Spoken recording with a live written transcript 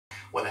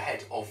Well,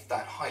 ahead of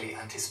that highly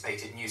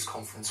anticipated news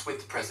conference with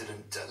the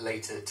President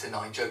later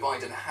tonight, Joe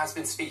Biden has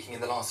been speaking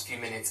in the last few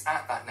minutes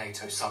at that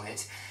NATO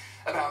summit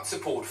about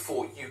support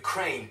for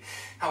Ukraine.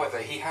 However,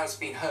 he has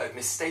been heard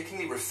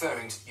mistakenly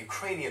referring to the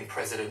Ukrainian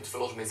President,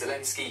 Volodymyr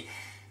Zelenskyy,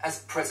 as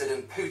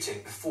President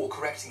Putin before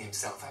correcting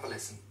himself. Have a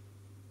listen.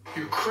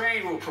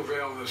 Ukraine will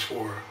prevail in this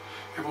war,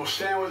 and we'll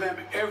stand with them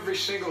every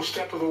single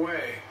step of the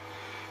way.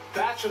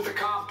 That's what the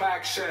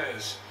compact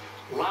says,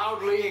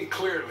 loudly and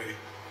clearly.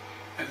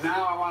 And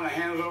now I want to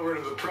hand it over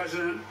to the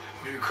President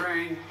of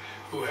Ukraine,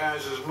 who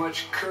has as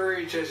much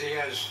courage as he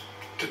has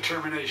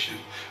determination.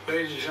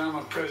 Ladies and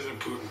gentlemen, President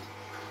Putin.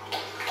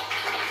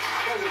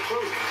 President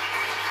Putin.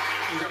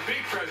 He's going to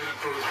beat President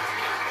Putin.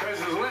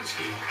 President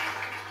Zelenskyy.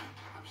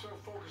 I'm so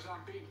focused on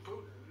beating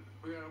Putin,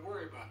 we got to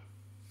worry about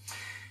it.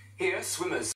 Here, swimmers